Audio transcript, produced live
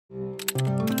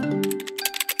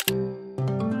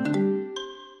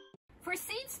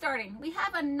starting, we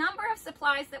have a number of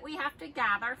supplies that we have to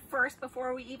gather first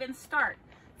before we even start.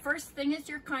 First thing is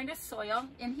your kind of soil.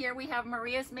 In here we have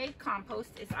Maria's Made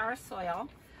Compost is our soil.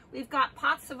 We've got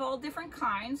pots of all different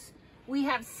kinds. We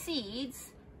have seeds.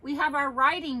 We have our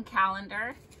writing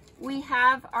calendar. We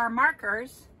have our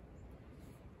markers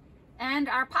and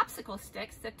our popsicle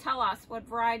sticks that tell us what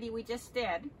variety we just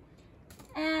did.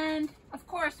 And of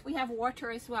course we have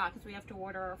water as well because we have to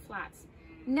water our flats.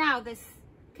 Now this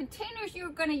containers you're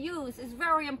going to use is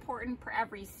very important for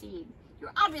every seed.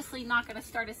 You're obviously not going to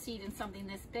start a seed in something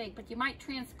this big, but you might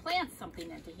transplant something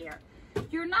into here.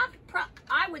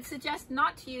 I would suggest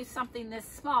not to use something this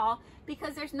small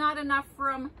because there's not enough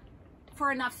room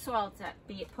for enough soil to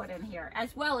be put in here,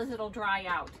 as well as it'll dry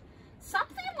out.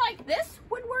 Something like this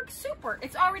would work super.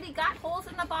 It's already got holes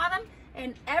in the bottom,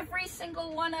 and every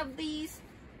single one of these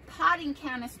potting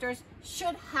canisters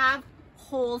should have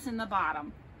holes in the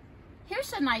bottom.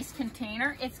 Here's a nice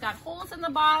container. It's got holes in the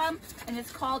bottom, and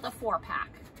it's called a 4-pack.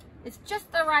 It's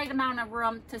just the right amount of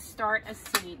room to start a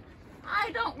seed. I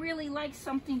don't really like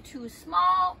something too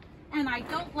small, and I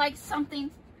don't like something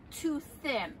too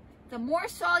thin. The more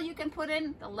soil you can put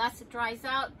in, the less it dries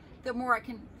out, the more it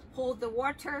can hold the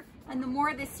water, and the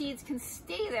more the seeds can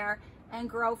stay there and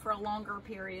grow for a longer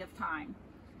period of time.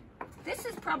 This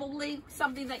is probably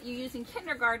something that you use in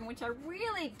kindergarten, which I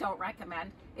really don't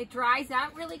recommend. It dries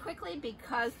out really quickly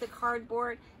because the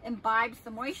cardboard imbibes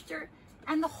the moisture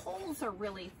and the holes are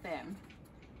really thin.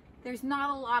 There's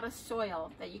not a lot of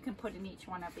soil that you can put in each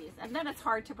one of these, and then it's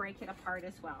hard to break it apart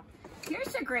as well.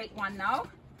 Here's a great one though.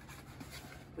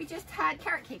 We just had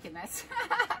carrot cake in this.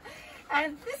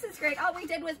 And this is great. All we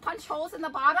did was punch holes in the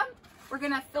bottom. We're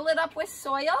gonna fill it up with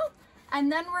soil,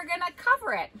 and then we're gonna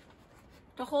cover it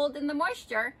to hold in the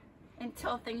moisture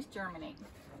until things germinate.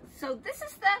 So this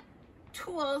is the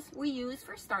tools we use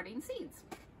for starting seeds.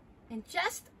 In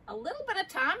just a little bit of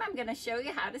time, I'm gonna show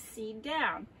you how to seed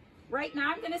down. Right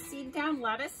now, I'm gonna seed down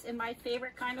lettuce in my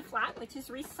favorite kind of flat, which is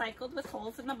recycled with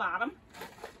holes in the bottom.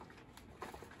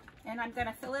 And I'm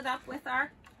gonna fill it up with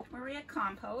our Maria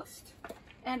compost.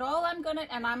 And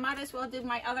I might as well do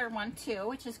my other one too,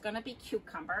 which is gonna be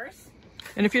cucumbers.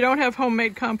 And if you don't have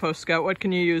homemade compost, Scout, what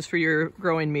can you use for your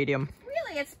growing medium?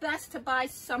 Really, it's best to buy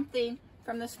something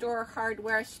from the store,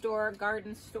 hardware store,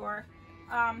 garden store.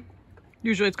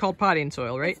 Usually it's called potting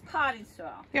soil, right? It's potting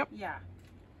soil. Yep. Yeah.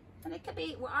 And it could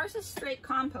be, well, ours is straight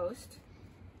compost,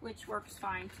 which works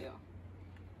fine too.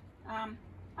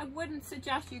 I wouldn't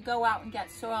suggest you go out and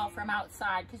get soil from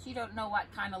outside because you don't know what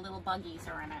kind of little buggies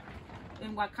are in it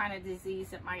and what kind of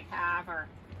disease it might have, or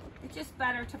it's just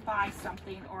better to buy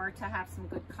something or to have some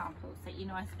good compost that you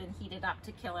know has been heated up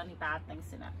to kill any bad things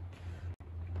in it.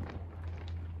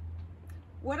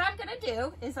 What I'm going to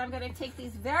do is I'm going to take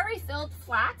these very filled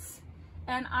flats,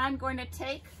 and I'm going to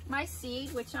take my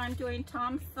seed, which I'm doing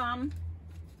Tom Thumb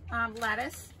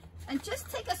lettuce, and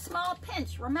just take a small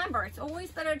pinch. Remember, it's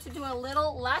always better to do a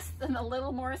little less than a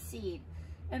little more seed.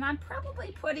 And I'm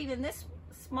probably putting in this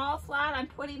small flat, I'm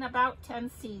putting about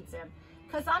 10 seeds in,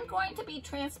 because I'm going to be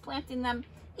transplanting them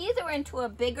either into a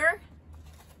bigger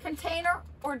container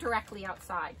or directly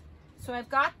outside. So I've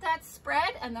got that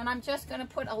spread, and then I'm just going to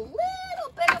put a little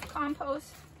bit of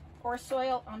compost or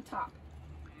soil on top.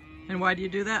 And why do you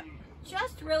do that?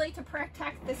 Just really to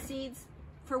protect the seeds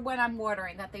for when I'm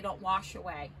watering, that they don't wash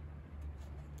away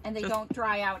and they don't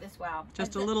dry out as well.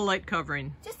 Just a little light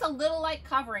covering. Just a little light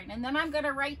covering. And then I'm going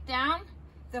to write down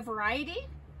the variety,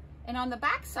 and on the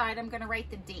back side I'm going to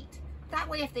write the date. That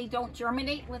way if they don't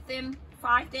germinate within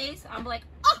 5 days, I'm like,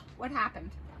 oh, what happened?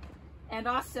 And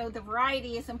also the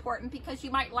variety is important because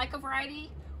you might like a variety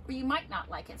or you might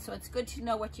not like it. So it's good to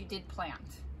know what you did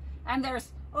plant. And there's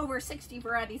over 60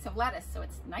 varieties of lettuce, so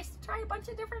it's nice to try a bunch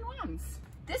of different ones.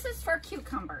 This is for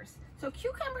cucumbers. So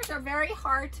cucumbers are very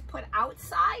hard to put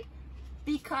outside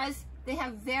because they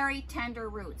have very tender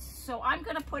roots. So I'm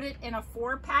gonna put it in a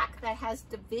 4-pack that has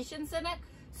divisions in it,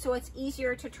 so it's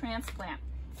easier to transplant.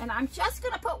 And I'm just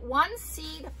gonna put 1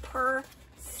 seed per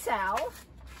cell,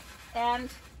 and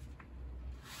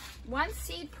 1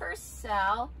 seed per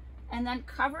cell, and then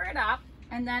cover it up.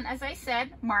 And then, as I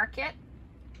said, mark it.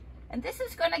 And this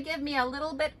is going to give me a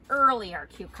little bit earlier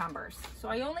cucumbers. So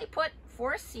I only put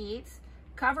 4 seeds,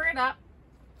 cover it up,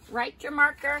 write your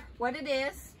marker, what it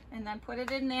is, and then put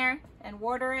it in there and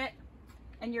water it,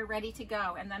 and you're ready to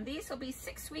go. And then these will be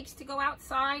 6 weeks to go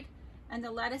outside, and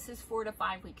the lettuce is 4 to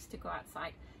 5 weeks to go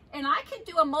outside. And I can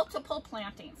do a multiple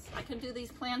plantings. I can do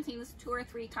these plantings 2 or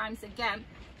 3 times again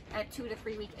at 2 to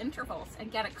 3 week intervals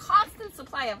and get a constant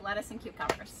supply of lettuce and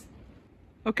cucumbers.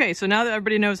 Okay, so now that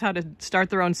everybody knows how to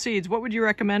start their own seeds, what would you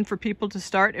recommend for people to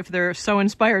start if they're so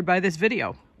inspired by this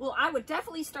video? Well, I would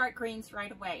definitely start greens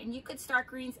right away. And you could start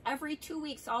greens every 2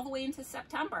 weeks all the way into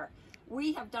September.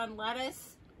 We have done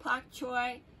lettuce, pak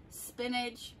choi,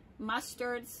 spinach,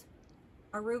 mustards,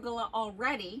 arugula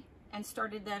already and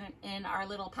started them in our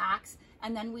little packs.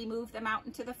 And then we move them out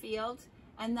into the field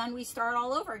and then we start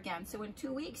all over again. So in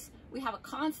 2 weeks, we have a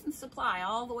constant supply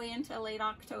all the way into late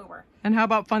October. And how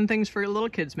about fun things for little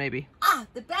kids maybe?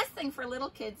 The best thing for little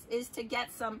kids is to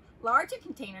get some larger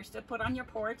containers to put on your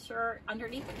porch or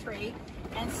underneath a tree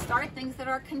and start things that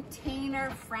are container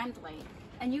friendly.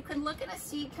 And you can look in a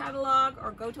seed catalog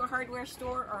or go to a hardware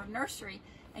store or a nursery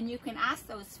and you can ask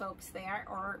those folks there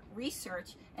or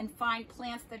research and find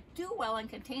plants that do well in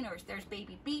containers. There's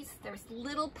baby beets, there's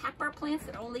little pepper plants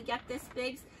that only get this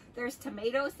big, there's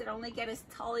tomatoes that only get as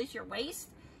tall as your waist,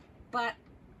 but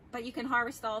you can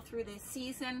harvest all through the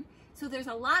season. So there's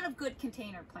a lot of good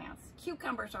container plants.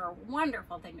 Cucumbers are a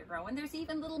wonderful thing to grow, and there's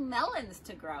even little melons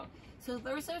to grow. So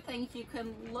those are things you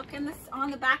can look in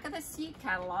on the back of the seed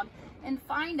catalog and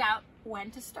find out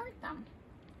when to start them.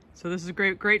 So this is a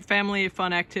great family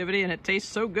fun activity, and it tastes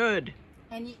so good.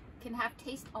 And you can have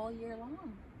taste all year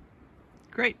long.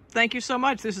 Great. Thank you so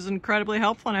much. This is incredibly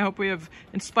helpful, and I hope we have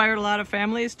inspired a lot of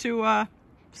families to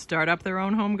start up their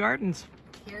own home gardens.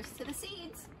 Here's to the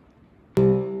seeds.